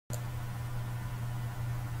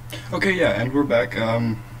Okay, yeah, and we're back.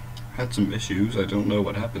 Had some issues. I don't know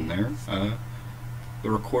what happened there. The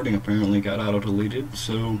recording apparently got auto-deleted,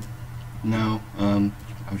 so now, I'm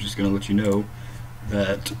just gonna let you know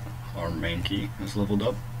that our main key is leveled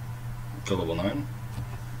up to level 9.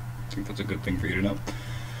 I think that's a good thing for you to know.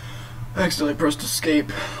 I accidentally pressed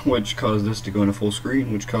escape, which caused this to go into full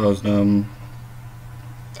screen, which caused, I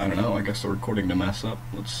don't know, I guess the recording to mess up.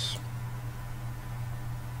 Let's...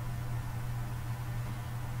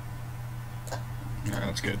 Alright,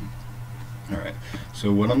 that's good. Alright,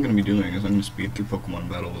 so what I'm going to be doing is I'm going to speed through Pokemon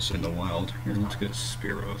battles in the wild. Here, let's get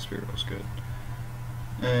Spearow. Spearow's good.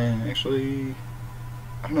 And actually,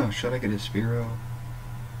 I don't know, should I get a Spearow?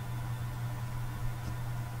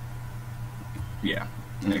 Yeah,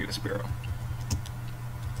 I'm going to get a Spearow.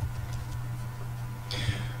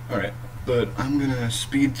 Alright, but I'm going to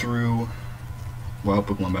speed through wild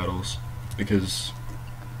Pokemon battles because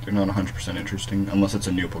they're not 100% interesting, unless it's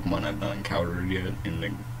a new Pokemon I've not encountered yet in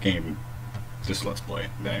the game. This Let's Play,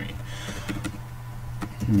 I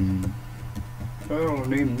mean. I'll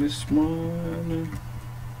name this one...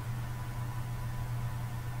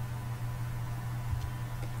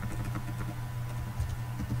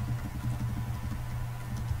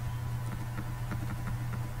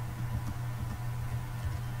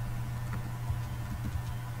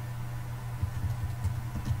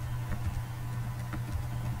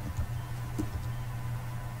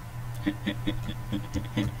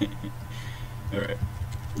 Alright.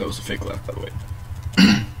 That was a fake laugh, by the way.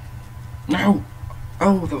 No!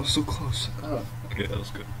 Oh, that was so close. Oh. Okay, that was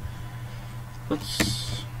good.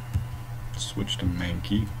 Let's switch to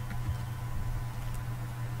Mankey.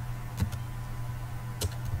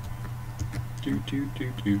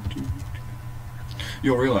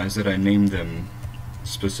 You'll realize that I named them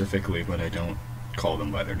specifically, but I don't call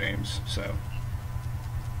them by their names, so...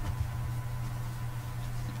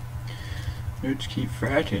 Let's keep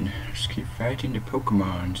fighting. Let's keep fighting the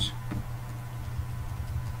Pokemons.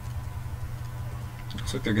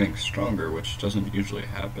 Looks like they're getting stronger, which doesn't usually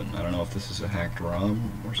happen. I don't know if this is a hacked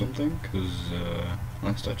ROM or something, because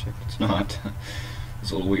last I checked it's not.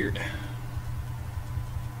 It's a little weird.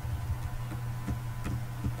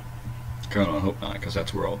 God, I hope not, because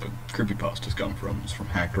that's where all the creepypastas come from. It's from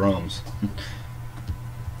hacked ROMs.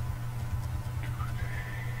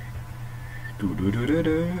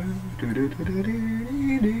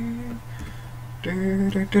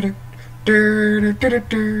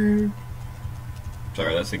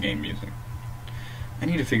 Sorry, that's the game music. I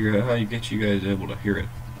need to figure out how you get you guys able to hear it,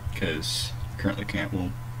 because currently can't.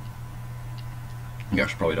 Well, you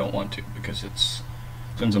guys probably don't want to, because it's,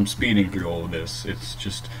 since I'm speeding through all of this, it's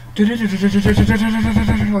just like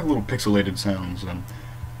little pixelated sounds, and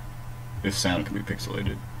if sound can be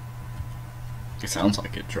pixelated, it sounds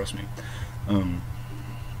like it, trust me.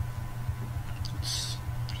 It's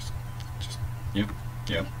just, yep,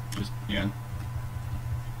 just, yeah.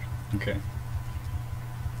 Okay.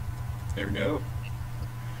 There we go.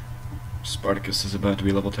 Spartacus is about to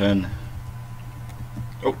be level 10.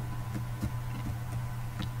 Oh.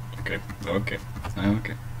 Okay, okay,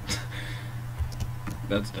 okay.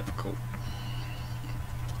 That's difficult.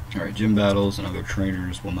 Alright, gym battles and other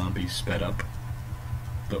trainers will not be sped up,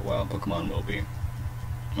 but wild Pokemon will be.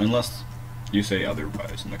 Unless you say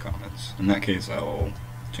otherwise in the comments. In that case, I'll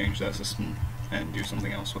change that system and do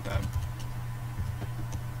something else with that.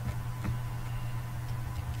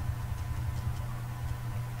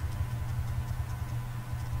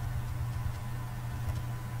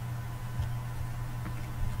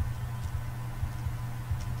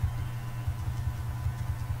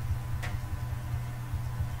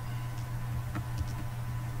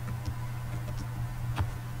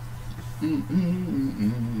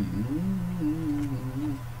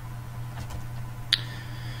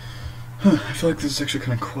 I feel like this is actually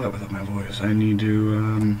kind of quiet without my voice. I need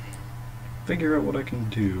to figure out what I can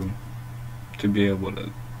do to be able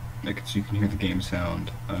to make it so you can hear the game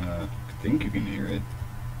sound. I think you can hear it,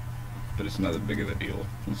 but it's not that big of a deal.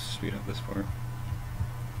 Let's speed up this part.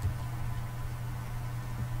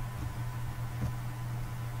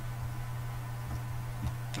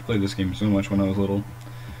 I played this game so much when I was little.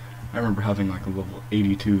 I remember having like a level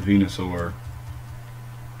 82 Venusaur,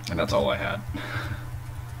 and that's all I had.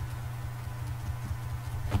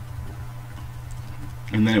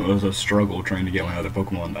 And then it was a struggle trying to get my other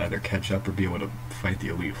Pokemon to either catch up or be able to fight the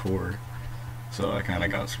Elite Four. So I kinda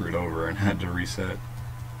got screwed over and had to reset.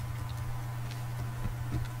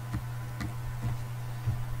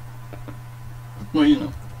 Well, you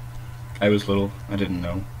know, I was little, I didn't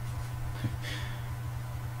know.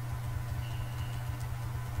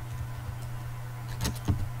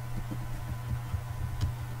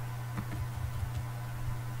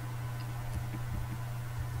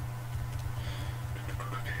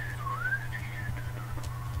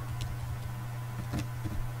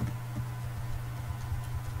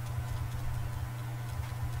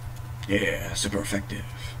 Yeah, super effective.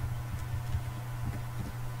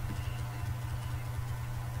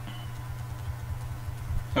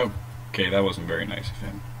 Okay, that wasn't very nice of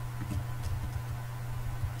him.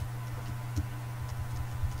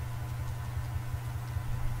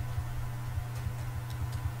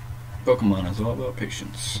 Pokemon is all about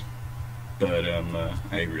patience. But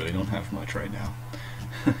I really don't have much right now.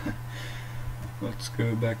 Let's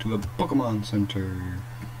go back to the Pokemon Center.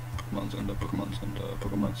 Pokemon Center, Pokemon Center,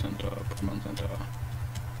 Pokemon Center, Pokemon Center.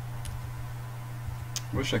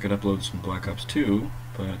 Wish I could upload some Black Ops 2,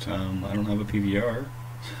 but I don't have a PVR.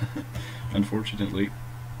 Unfortunately.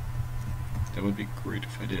 That would be great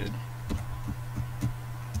if I did.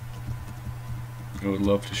 I would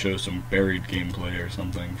love to show some buried gameplay or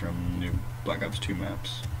something from new Black Ops 2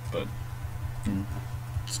 maps, but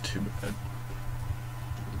it's too bad.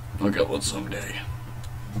 I'll get one someday.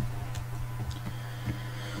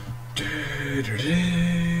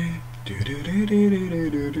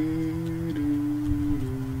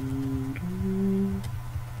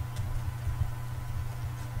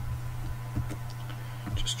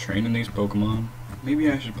 Just training these Pokemon.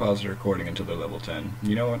 Maybe I should pause the recording until they're level 10.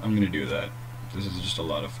 You know what? I'm gonna do that. This is just a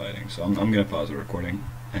lot of fighting, so I'm gonna pause the recording,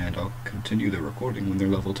 and I'll continue the recording when they're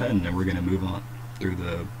level 10, and we're gonna move on through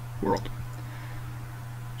the world.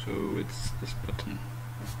 So it's this button.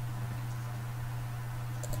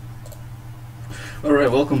 Alright,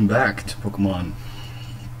 welcome back to Pokemon.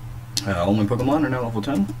 All my Pokemon are now level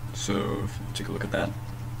 10, so take a look at that.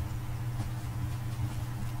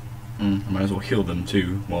 I might as well heal them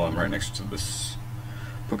too while I'm right next to this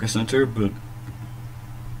Poké Center, but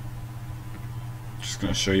just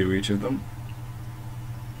gonna show you each of them.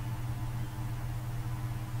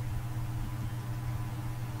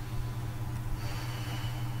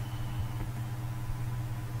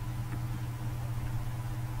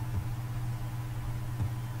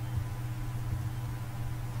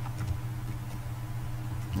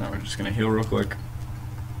 Now we're just gonna heal real quick.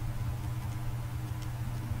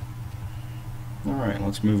 Alright,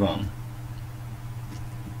 let's move on.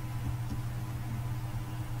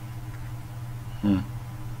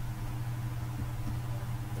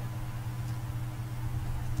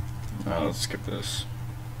 Let's skip this.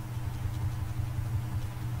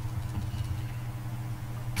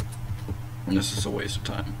 And this is a waste of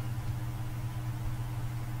time.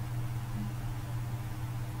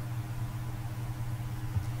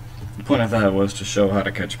 The point of that was to show how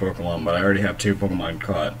to catch Pokemon, but I already have 2 Pokemon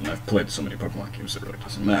caught, and I've played so many Pokemon games that it really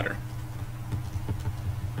doesn't matter.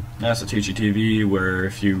 That's a Teachy TV, where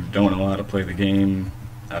if you don't know how to play the game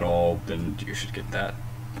at all, then you should get that.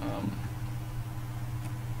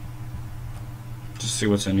 Just see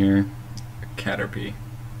what's in here. A Caterpie.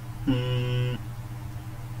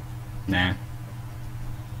 Nah.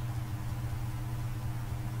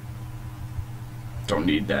 Don't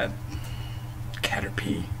need that.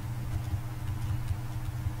 Caterpie.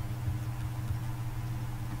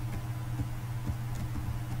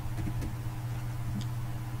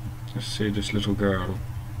 Let's see this little girl.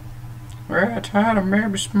 Well, I tied a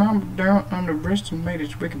Mary's mama down on the breast and made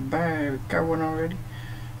its wicked bag. Got one already?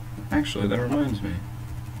 Actually, that reminds me.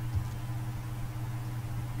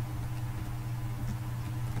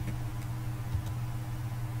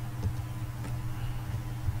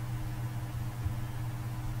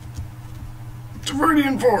 It's a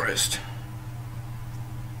Rayden forest.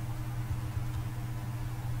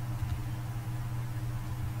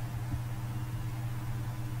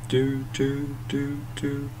 Do do do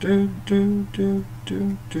do do do do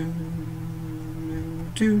do do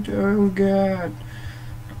do. Oh God.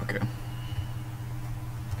 Okay.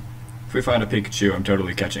 If we find a Pikachu, I'm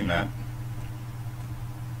totally catching that.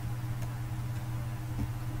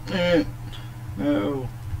 No.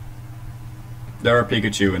 There are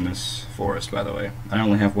Pikachu in this forest, by the way. I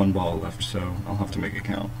only have 1 ball left, so I'll have to make it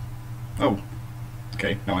count. Oh.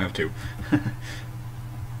 Okay, now I have 2. I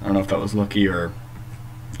don't know if that was lucky or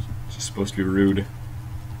just supposed to be rude.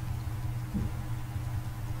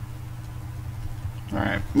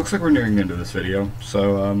 Alright, looks like we're nearing the end of this video,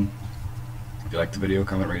 so if you liked the video,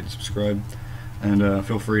 comment, rate, and subscribe. And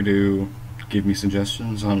feel free to give me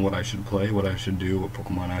suggestions on what I should play, what I should do, what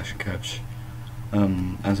Pokemon I should catch.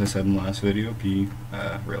 As I said in the last video, be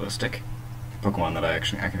realistic. Pokemon that I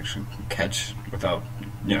can actually catch without,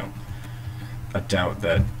 you know, a doubt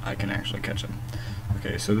that I can actually catch them.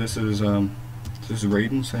 Okay, so this is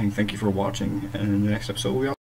Rayden saying thank you for watching, and in the next episode we